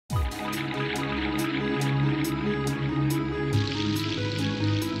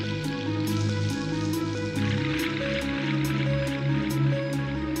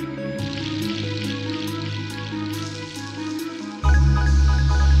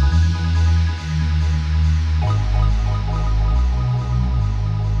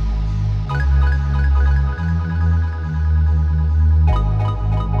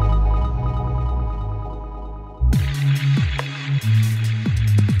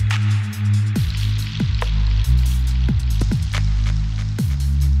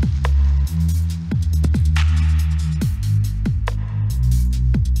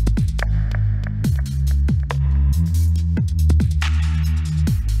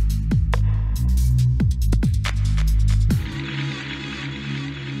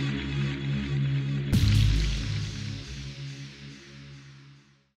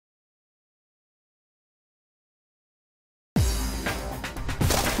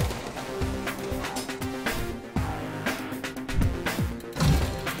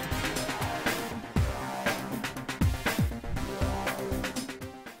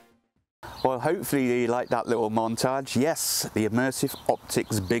Well, hopefully you like that little montage. Yes, the Immersive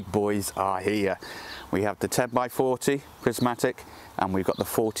Optics big boys are here. We have the 10x40 Prismatic and we've got the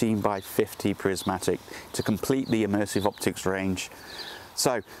 14x50 Prismatic to complete the Immersive Optics range.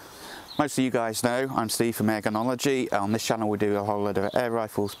 So, most of you guys know I'm Steve from Airgunology. On this channel we do a whole lot of air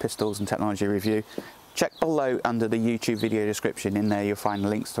rifles, pistols and technology review. Check below under the YouTube video description. In there you'll find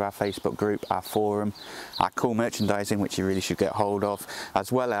links to our Facebook group, our forum, our cool merchandising which you really should get hold of,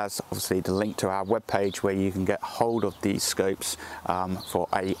 as well as obviously the link to our webpage where you can get hold of these scopes for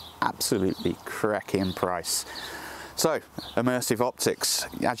a absolutely cracking price. So, Immersive Optics,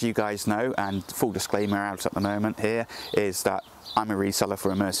 as you guys know, and full disclaimer out at the moment here, is that I'm a reseller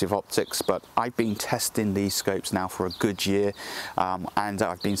for Immersive Optics, but I've been testing these scopes now for a good year, and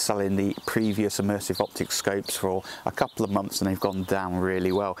I've been selling the previous Immersive Optics scopes for a couple of months and they've gone down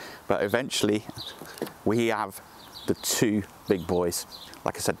really well. But eventually we have the two big boys.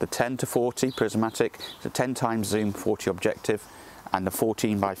 Like I said, the 10-40 Prismatic, the 10 times zoom 40 objective, and the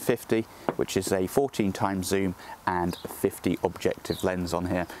 14x50, which is a 14 times zoom and 50 objective lens on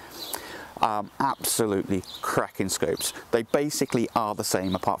here. Absolutely cracking scopes. They basically are the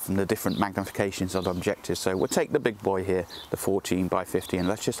same apart from the different magnifications of the objectives. So we'll take the big boy here, the 14x50, and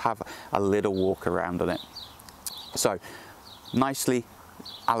let's just have a little walk around on it. So nicely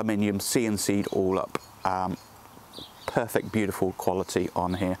aluminium CNC'd all up. Perfect, beautiful quality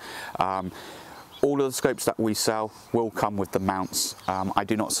on here. All of the scopes that we sell will come with the mounts. I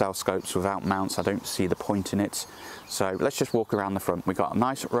do not sell scopes without mounts. I don't see the point in it. So let's just walk around the front. We've got a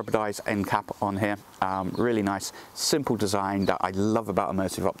nice rubberized end cap on here. Really nice, simple design that I love about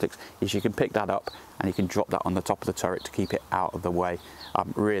Immersive Optics is you can pick that up and you can drop that on the top of the turret to keep it out of the way.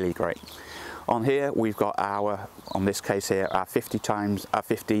 Really great. On here we've got our, on this case here, our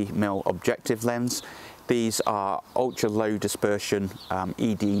 50mm objective lens. These are ultra low dispersion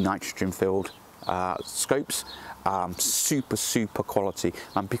ED nitrogen filled scopes, super quality,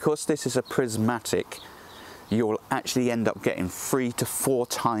 and because this is a prismatic, you'll actually end up getting 3 to 4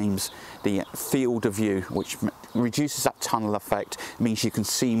 times the field of view, which reduces that tunnel effect. It means you can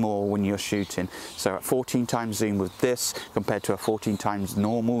see more when you're shooting. So at 14 times zoom with this compared to a 14 times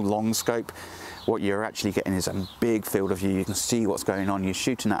normal long scope, what you're actually getting is a big field of view. You can see what's going on. You're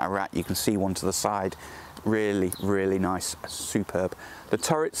shooting at a rat, you can see one to the side. Really nice, superb. The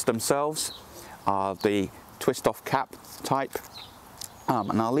turrets themselves are the twist off cap type,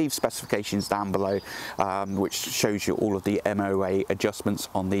 and I'll leave specifications down below which shows you all of the MOA adjustments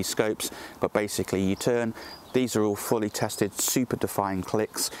on these scopes. But basically you turn, these are all fully tested, super defined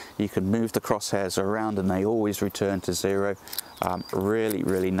clicks. You can move the crosshairs around and they always return to 0.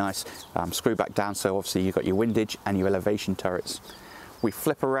 Really nice. Screw back down, so obviously you've got your windage and your elevation turrets. We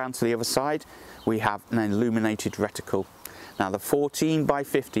flip around to the other side, we have an illuminated reticle. Now the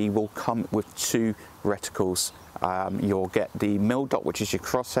 14x50 will come with 2 reticles. You'll get the mil dot, which is your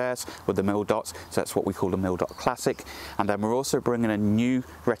crosshairs with the mil dots, so that's what we call the mil dot classic. And then we're also bringing a new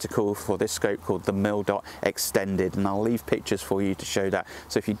reticle for this scope called the mil dot extended, and I'll leave pictures for you to show that.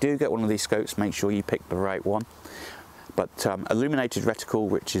 So if you do get one of these scopes, make sure you pick the right one. But illuminated reticle,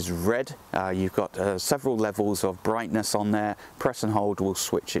 which is red, you've got several levels of brightness on there. Press and hold will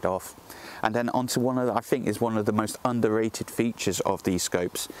switch it off. And then onto one of the, I think is one of the most underrated features of these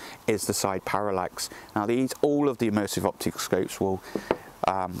scopes is the side parallax. Now all of the Immersive Optics scopes will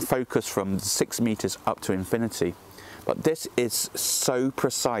focus from 6 meters up to infinity. But this is so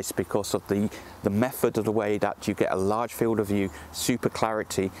precise because of the method of the way that you get a large field of view, super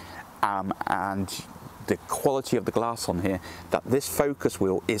clarity, and the quality of the glass on here, that this focus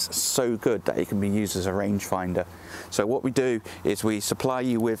wheel is so good that it can be used as a rangefinder. So what we do is we supply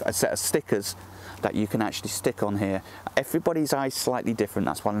you with a set of stickers that you can actually stick on here. Everybody's eye is slightly different,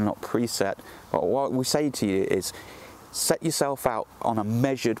 that's why they're not preset, but what we say to you is set yourself out on a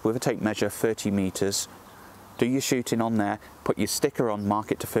measured, with a tape measure, 30 meters, do your shooting on there, put your sticker on,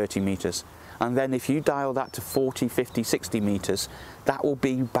 mark it to 30 meters. And then if you dial that to 40, 50, 60 meters, that will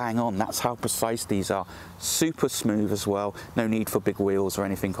be bang on. That's how precise these are. Super smooth as well. No need for big wheels or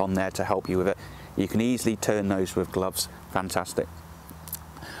anything on there to help you with it. You can easily turn those with gloves. Fantastic.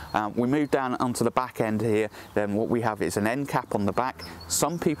 We move down onto the back end here, then what we have is an end cap on the back.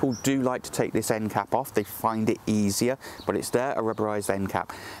 Some people do like to take this end cap off, they find it easier, but it's there, a rubberized end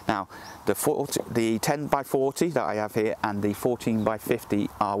cap. Now, the 10 by 40 that I have here and the 14 by 50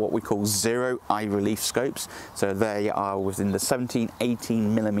 are what we call zero eye relief scopes. So they are within the 17,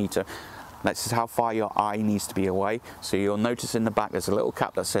 18 millimeter. This is how far your eye needs to be away. So you'll notice in the back there's a little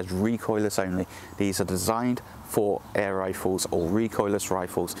cap that says recoilless only. These are designed for air rifles or recoilless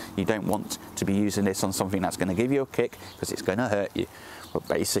rifles. You don't want to be using this on something that's going to give you a kick, because it's going to hurt you. But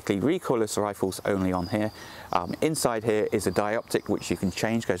basically recoilless rifles only on here. Inside here is a dioptic which you can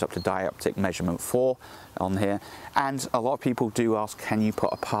change, goes up to dioptic measurement 4 on here. And a lot of people do ask, can you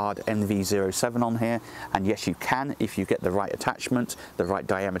put a PARD NV07 on here? And yes, you can if you get the right attachment, the right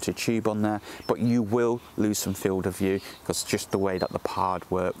diameter tube on there, but you will lose some field of view because just the way that the PARD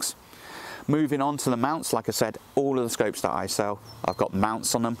works. Moving on to the mounts, like I said, all of the scopes that I sell, I've got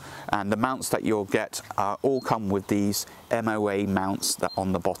mounts on them, and the mounts that you'll get all come with these MOA mounts that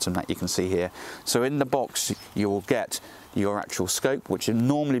on the bottom that you can see here. So in the box you'll get your actual scope, which will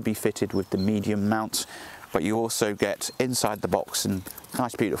normally be fitted with the medium mount, but you also get inside the box, and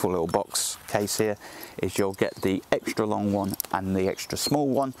nice beautiful little box case here, is you'll get the extra long one and the extra small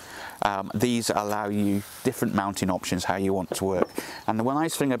one. These allow you different mounting options, how you want to work. And the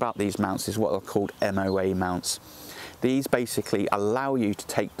nice thing about these mounts is what are called MOA mounts. These basically allow you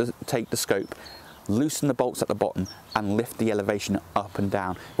to take the scope, loosen the bolts at the bottom and lift the elevation up and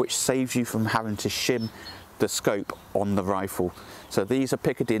down, which saves you from having to shim the scope on the rifle. So these are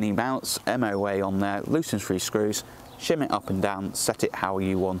Piccadilly mounts, MOA on there, loosens 3 screws, shim it up and down, set it how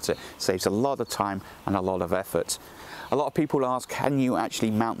you want it. Saves a lot of time and a lot of effort. A lot of people ask, can you actually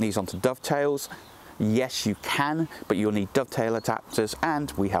mount these onto dovetails? Yes, you can, but you'll need dovetail adapters,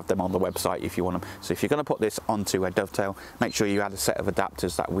 and we have them on the website if you want them. So if you're going to put this onto a dovetail, make sure you add a set of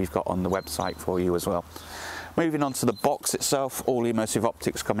adapters that we've got on the website for you as well. Moving on to the box itself, all Immersive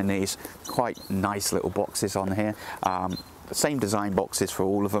Optics come in these quite nice little boxes on here. The same design boxes for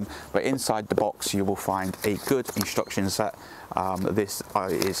all of them, but inside the box you will find a good instruction set. This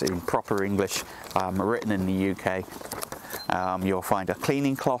is in proper English, written in the UK. You'll find a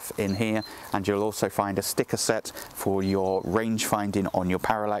cleaning cloth in here, and you'll also find a sticker set for your range finding on your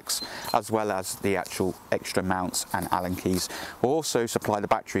parallax, as well as the actual extra mounts and Allen keys. We'll also supply the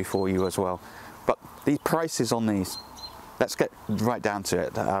battery for you as well. But the prices on these, let's get right down to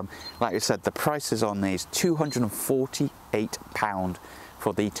it. Like I said, the prices on these, £248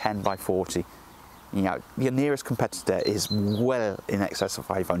 for the 10 by 40. You know, your nearest competitor is well in excess of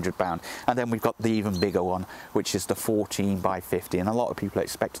 £500, and then we've got the even bigger one, which is the 14 by 50, and a lot of people are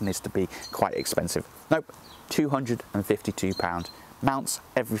expecting this to be quite expensive. Nope, £252. Mounts,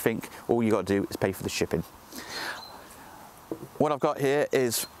 everything, all you got to do is pay for the shipping. What I've got here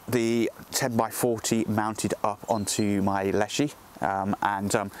is the 10 by 40 mounted up onto my Leshy,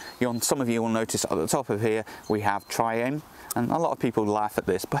 some of you will notice at the top of here we have tri-aim. And a lot of people laugh at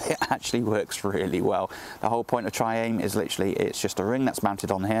this, but it actually works really well. The whole point of tri-aim is literally, it's just a ring that's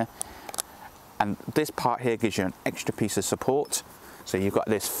mounted on here. And this part here gives you an extra piece of support. So you've got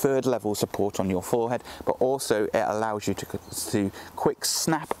this 3rd level support on your forehead, but also it allows you to quick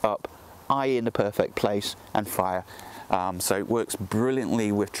snap up, eye in the perfect place and fire. So it works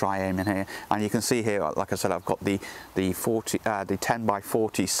brilliantly with tri-aim in here, and you can see here, like I said, I've got the 10 by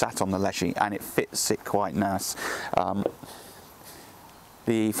 40 sat on the Leshy, and it fits it quite nice.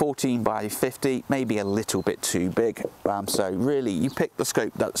 The 14 by 50 may be a little bit too big, so really you pick the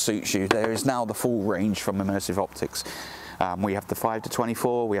scope that suits you. There is now the full range from Immersive Optics. We have the 5 to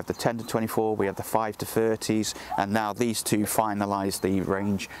 24, we have the 10 to 24, we have the 5 to 30s, and now these two finalise the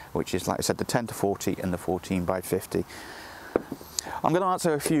range, which is, like I said, the 10 to 40 and the 14 by 50. I'm going to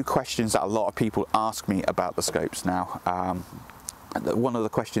answer a few questions that a lot of people ask me about the scopes now. One of the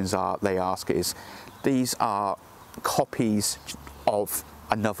questions they ask is, these are copies of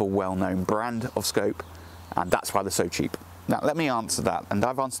another well-known brand of scope, and that's why they're so cheap. Now let me answer that, and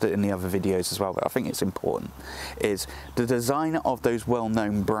I've answered it in the other videos as well, but I think it's important, is the designer of those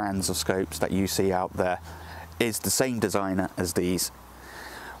well-known brands of scopes that you see out there is the same designer as these.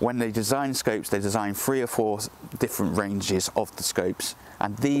 When they design scopes, they design 3 or 4 different ranges of the scopes,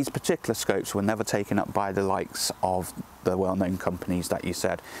 and these particular scopes were never taken up by the likes of the well-known companies that you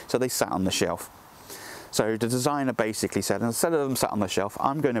said, so they sat on the shelf. So the designer basically said, instead of them sat on the shelf,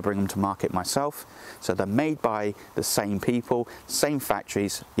 I'm going to bring them to market myself. So they're made by the same people, same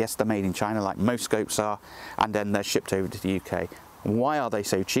factories. Yes, they're made in China like most scopes are, and then they're shipped over to the UK. Why are they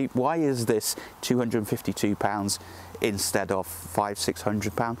so cheap? Why is this £252 instead of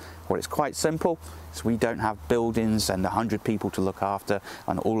 £500–600? Well, it's quite simple. So we don't have buildings and 100 people to look after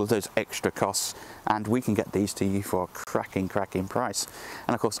and all of those extra costs, and we can get these to you for a cracking price.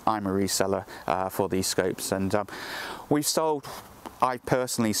 And of course, I'm a reseller for these scopes, and I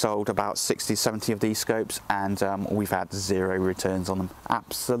personally sold about 60–70 of these scopes, and we've had 0 returns on them.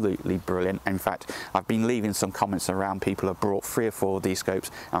 Absolutely brilliant. In fact, I've been leaving some comments around. People have brought 3 or 4 of these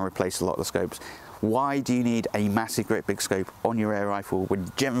scopes and replaced a lot of the scopes. Why do you need a massive great big scope on your air rifle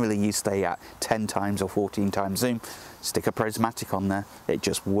when generally you stay at 10 times or 14 times zoom? Stick a Prismatic on there, it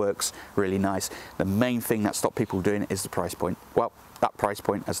just works really nice. The main thing that stopped people doing it is the price point. Well, that price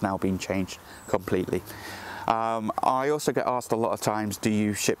point has now been changed completely. I also get asked a lot of times, do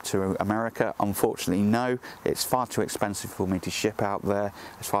you ship to America? Unfortunately, no. It's far too expensive for me to ship out there.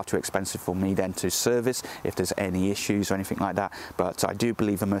 It's far too expensive for me then to service if there's any issues or anything like that. But I do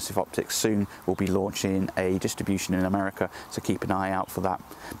believe Immersive Optics soon will be launching a distribution in America, so keep an eye out for that.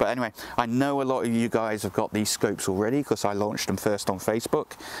 But anyway, I know a lot of you guys have got these scopes already because I launched them first on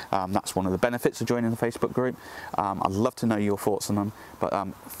Facebook. That's one of the benefits of joining the Facebook group. I'd love to know your thoughts on them, but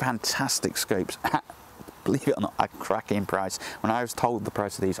fantastic scopes. Believe it or not, a cracking price. When I was told the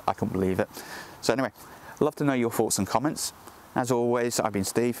price of these, I couldn't believe it. So anyway, I'd love to know your thoughts and comments. As always, I've been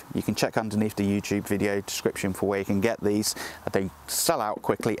Steve. You can check underneath the YouTube video description for where you can get these. They sell out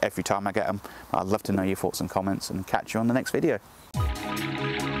quickly every time I get them. I'd love to know your thoughts and comments, and catch you on the next video.